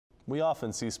We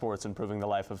often see sports improving the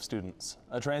life of students.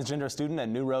 A transgender student at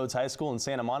New Roads High School in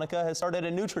Santa Monica has started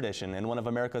a new tradition in one of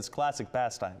America's classic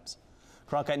pastimes.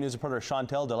 Cronkite News reporter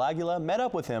Shyntel Del Aguila met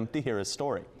up with him to hear his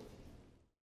story.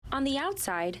 On the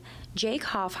outside, Jake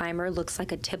Hofheimer looks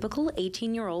like a typical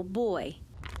 18-year-old boy.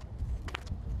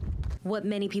 What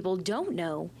many people don't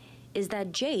know is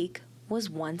that Jake was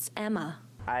once Emma.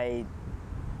 I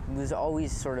was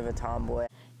always sort of a tomboy.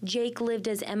 Jake lived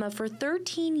as Emma for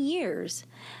 13 years.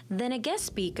 Then a guest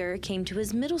speaker came to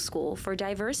his middle school for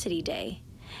Diversity Day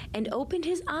and opened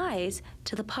his eyes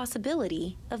to the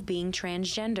possibility of being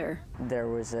transgender. There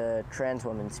was a trans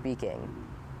woman speaking,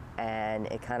 and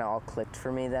it kind of all clicked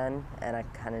for me then, and I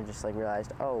kind of just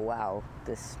realized, oh wow,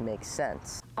 this makes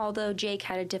sense. Although Jake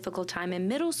had a difficult time in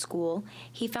middle school,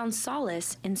 he found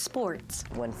solace in sports.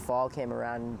 When fall came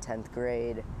around in 10th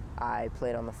grade, I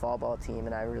played on the fall ball team,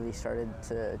 and I really started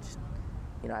to just,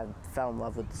 I fell in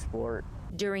love with the sport.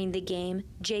 During the game,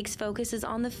 Jake's focus is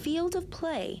on the field of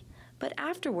play, but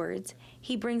afterwards,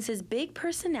 he brings his big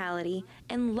personality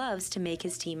and loves to make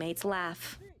his teammates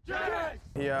laugh.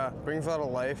 He brings a lot of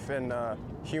life and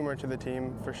humor to the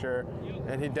team for sure,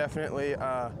 and he definitely,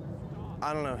 I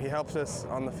don't know, he helps us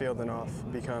on the field and off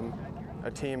become a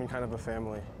team and kind of a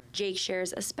family. Jake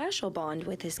shares a special bond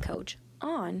with his coach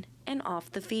on and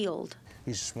off the field.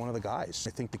 He's just one of the guys.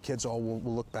 I think the kids all will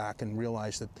look back and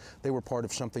realize that they were part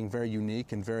of something very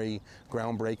unique and very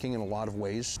groundbreaking in a lot of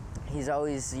ways. He's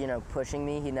always, pushing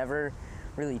me. He never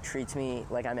really treats me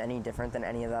like I'm any different than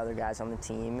any of the other guys on the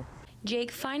team. Jake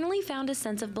finally found a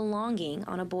sense of belonging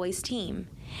on a boys' team,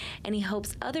 and he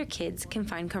hopes other kids can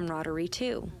find camaraderie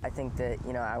too. I think that,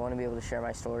 I want to be able to share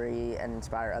my story and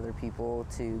inspire other people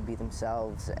to be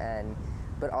themselves,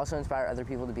 but also inspire other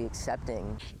people to be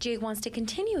accepting. Jake wants to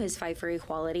continue his fight for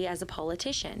equality as a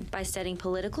politician by studying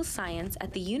political science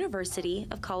at the University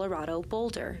of Colorado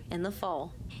Boulder in the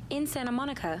fall. In Santa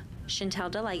Monica,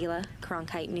 Shyntel Del Aguila,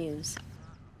 Cronkite News.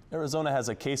 Arizona has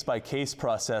a case-by-case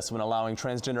process when allowing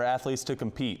transgender athletes to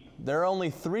compete. There are only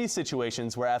 3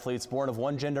 situations where athletes born of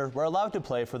one gender were allowed to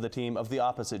play for the team of the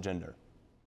opposite gender.